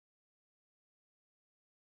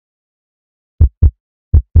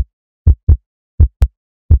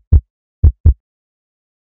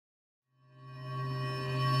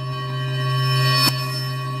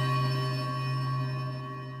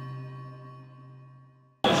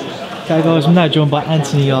Okay guys, I'm now joined by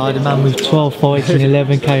Anthony Yarde, a man with 12 fights and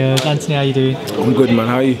 11 KOs. Anthony, how you doing? I'm good, man.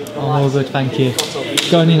 How are you? I'm all good, thank you.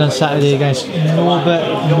 Going in on Saturday against Norbert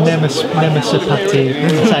Nemisapati.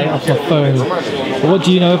 Say it off my phone. What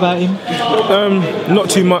do you know about him? Not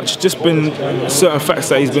too much. Just been certain facts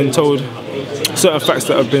that he's been told. Certain facts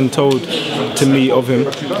that have been told to me of him.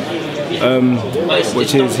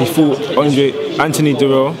 Which is he fought Anthony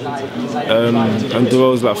Durrell, and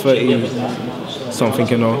Durrell's like 30 something,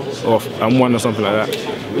 you know, and won or something like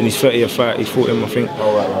that. In his 30th fight, he fought him, I think.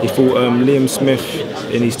 He fought Liam Smith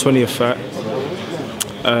in his 20th fight.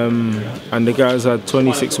 And the guys had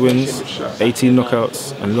 26 wins, 18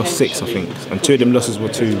 knockouts, and lost 6, I think. And 2 of them losses were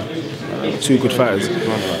two good fighters.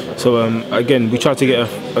 So again, we tried to get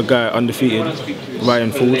a guy undefeated,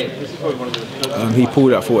 Ryan Ford. He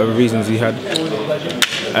pulled out for whatever reasons he had.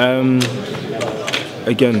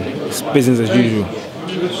 Again, it's business as usual.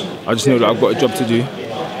 I just know that I've got a job to do.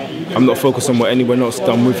 I'm not focused on what anyone else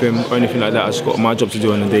done with him or anything like that. I just got my job to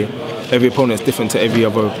do on the day. Every opponent's different to every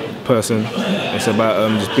other person. It's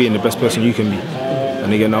about just being the best person you can be.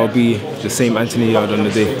 And again, I'll be the same Anthony Yarde on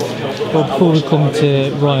the day. Well, before we come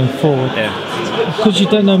to Ryan Ford, because you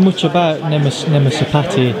don't know much about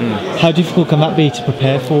Nemisapati, how difficult can that be to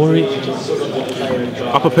prepare for it?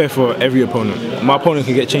 I prepare for every opponent. My opponent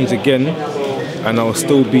can get changed again, and I'll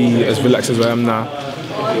still be as relaxed as I am now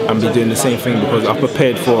and be doing the same thing because I've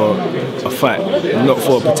prepared for a fight, not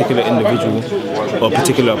for a particular individual or a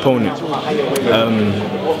particular opponent.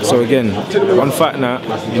 So again, on fight night,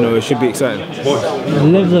 you know, it should be exciting. The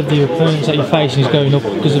level of the opponents that you're facing is going up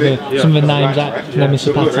because of some of the names that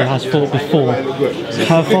Nemisapati has fought before.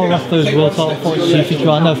 How far off those world title fights do you think you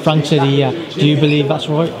are? I know Frank said do you believe that's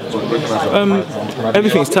right?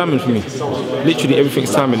 Everything's timing for me. Literally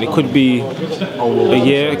everything's timing. It could be a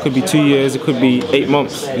year, it could be 2 years, it could be 8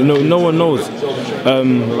 months. You know, no one knows.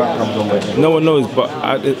 No one knows. But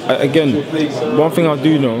again, one thing I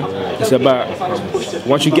do know is about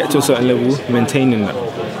once you get to a certain level, maintaining that.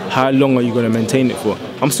 How long are you going to maintain it for?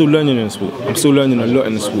 I'm still learning in the sport. I'm still learning a lot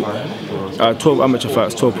in the sport. 12 amateur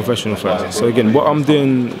fights, 12 professional fights. So again, what I'm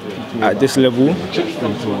doing at this level,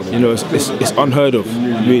 you know, it's unheard of,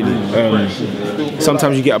 really.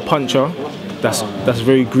 Sometimes you get a puncher that's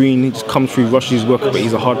very green. He just comes through, rushes his work, but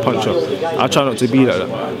he's a hard puncher. I try not to be like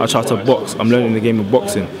that. I try to box. I'm learning the game of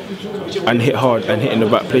boxing and hit hard and hit in the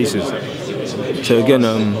right places. So again,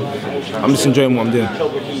 I'm just enjoying what I'm doing.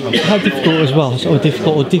 How difficult as well, or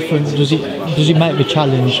difficult or different, does it make the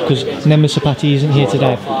challenge? Because Nemisapati isn't here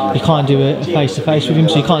today. You can't do a face-to-face with him,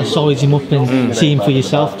 so you can't size him up and see him for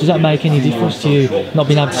yourself. Does that make any difference to you, not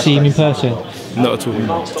being able to see him in person? Not at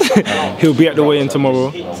all. He'll be at the weigh-in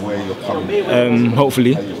tomorrow.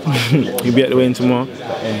 Hopefully. He'll be at the weigh-in tomorrow.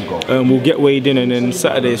 We'll get weighed in, and then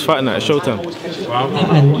Saturday is fight night, showtime.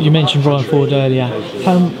 And you mentioned Ryan Ford earlier.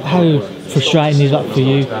 How frustrating is that for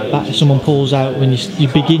you, that someone pulls out when you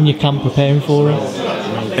begin your camp preparing for him?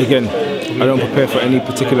 Again, I don't prepare for any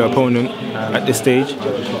particular opponent at this stage.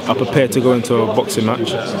 I prepare to go into a boxing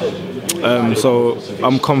match. So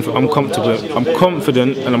I'm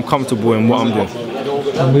confident and I'm comfortable in what I'm doing.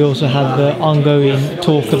 And we also have the ongoing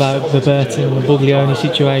talk about the Burton and the Buglioni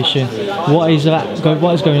situation. What is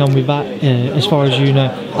going on with that, as far as you know?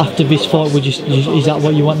 After this fight, is that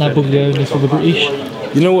what you want now, Buglioni for the British?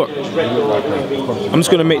 You know what? I'm just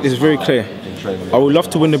going to make this very clear. I would love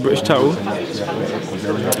to win the British title,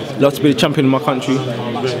 love to be the champion of my country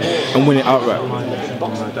and win it outright.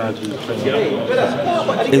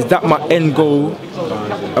 Is that my end goal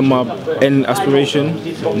and my end aspiration?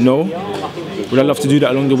 No. Would I love to do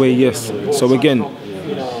that along the way? Yes. So again,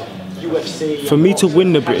 for me to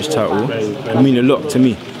win the British title would mean a lot to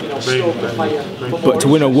me. But to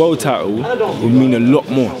win a world title would mean a lot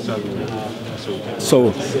more.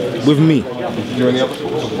 So, with me,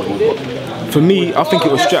 for me, I think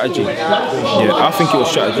it was strategy. Yeah, I think it was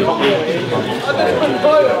strategy.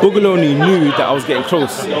 Buglioni knew that I was getting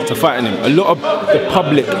close to fighting him. A lot of the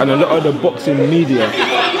public and a lot of the boxing media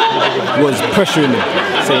was pressuring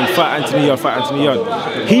him, saying, fight Anthony Yarde, fight Anthony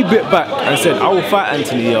Yarde. He bit back and said, I will fight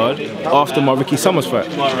Anthony Yarde after my Ricky Summers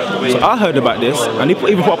fight. So I heard about this, and he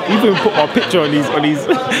even put my picture on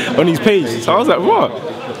his page. So I was like, what?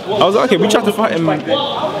 I was like, okay, we tried to fight him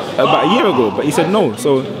about a year ago, but he said no.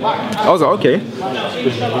 So I was like, okay.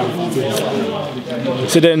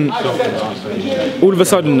 So then, all of a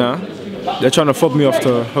sudden now, they're trying to fob me off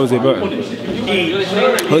to Jose Burton.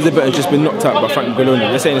 Jose Burton's just been knocked out by Frank Buglioni.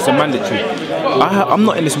 They're saying it's a mandatory. I'm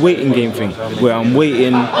not in this waiting game thing, where I'm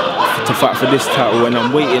waiting to fight for this title and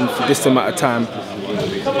I'm waiting for this amount of time.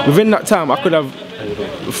 Within that time, I could have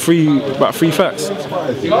about three fights,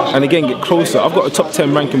 and again get closer. I've got a top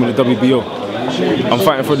 10 ranking with the WBO. I'm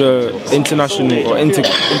fighting for the international or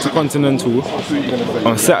intercontinental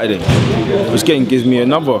on Saturday, which again gives me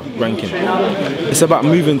another ranking. It's about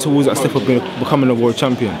moving towards that step of becoming a world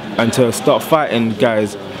champion and to start fighting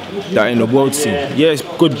guys that are in the world scene. Yeah, it's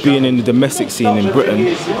good being in the domestic scene in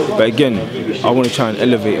Britain, but again, I want to try and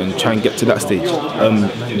elevate and try and get to that stage.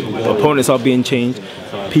 Opponents are being changed.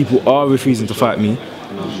 People are refusing to fight me.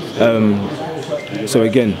 So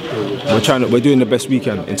again, we're doing the best we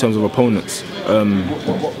can in terms of opponents.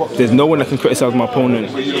 There's no one that can criticise my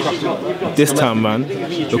opponent this time, man,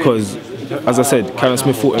 because, as I said, Callum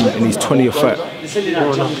Smith fought him in his 20th fight.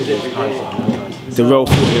 Darrell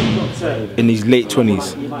fought him in his late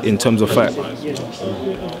 20s in terms of fight.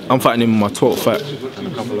 I'm fighting him in my 12th fight.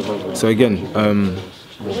 So again,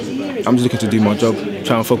 I'm just looking to do my job,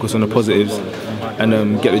 try and focus on the positives,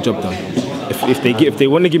 and get the job done. If they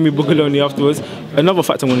want to give me Buglioni afterwards, another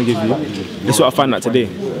fact I want to give you, this is what I found out today.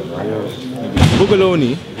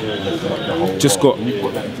 Buglioni just got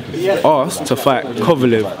asked to fight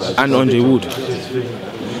Kovalev and Ward.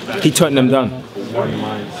 He turned them down.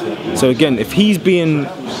 So again, if he's in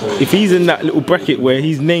that little bracket where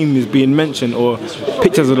his name is being mentioned or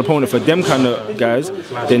pictures of the opponent for them kind of guys,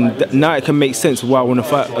 then now it can make sense why I want to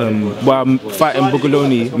fight. Why I'm fighting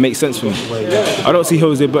Buglioni makes sense for me. I don't see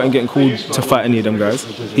Jose Burton getting called to fight any of them guys.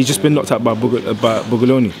 He's just been knocked out by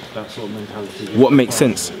Buglioni. What makes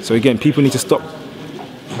sense? So again, people need to stop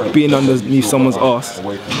being underneath someone's arse,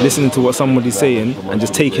 listening to what somebody's saying and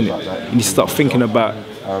just taking it. You need to start thinking about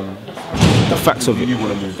the facts of it.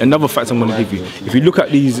 Another fact I'm going to give you: if you look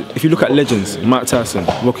at legends, Mike Tyson,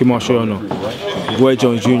 Rocky Marciano, Roy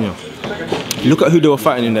Jones Jr., look at who they were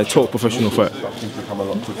fighting in their top professional fight.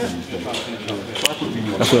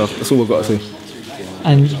 That's all I've got to say.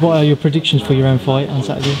 And what are your predictions for your own fight on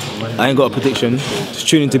Saturday? I ain't got a prediction. Just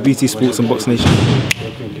tune into BT Sports and Box Nation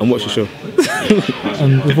and watch the show.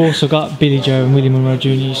 We've also got Billy Joe and William Monroe Jr.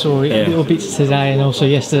 You saw it a little bit today and also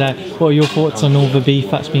yesterday. What are your thoughts on all the beef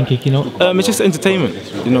that's been kicking up? It's just entertainment,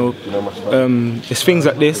 you know. It's things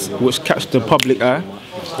like this which catch the public eye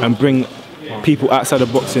and bring people outside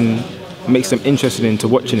of boxing, makes them interested into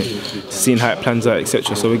watching it, seeing how it plans out,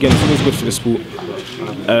 etc. So again, it's always good for the sport.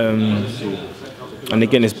 And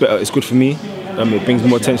again, it's better. It's good for me. It brings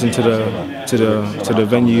more attention to the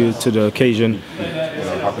venue, to the occasion.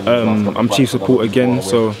 I'm chief support again,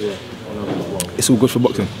 so it's all good for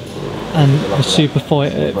boxing. And the super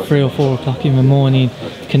fight at 3 or 4 o'clock in the morning,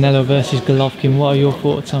 Canelo versus Golovkin. What are your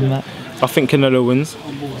thoughts on that? I think Canelo wins.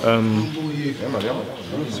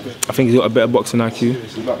 I think he's got a better boxing IQ.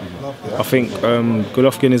 I think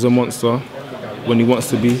Golovkin is a monster when he wants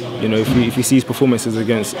to be. You know, if you see his performances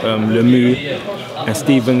against Lemieux and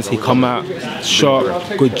Stevens, he come out sharp,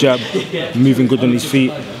 good jab, moving good on his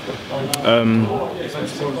feet.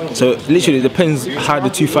 So literally it depends how the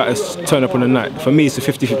two fighters turn up on the night. For me it's a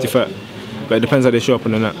 50-50 fight, but it depends how they show up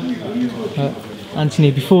on the night.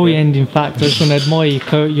 Anthony, before we end, in fact, I just want to admire your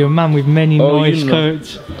coat. You're a man with many nice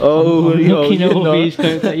coats. I'm looking at all these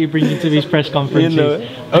coats that you bring into these press conferences. You know,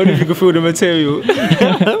 only if you can feel the material.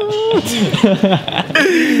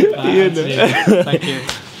 Thank you.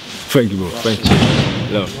 Thank you, bro. Thank you.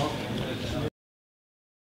 Love.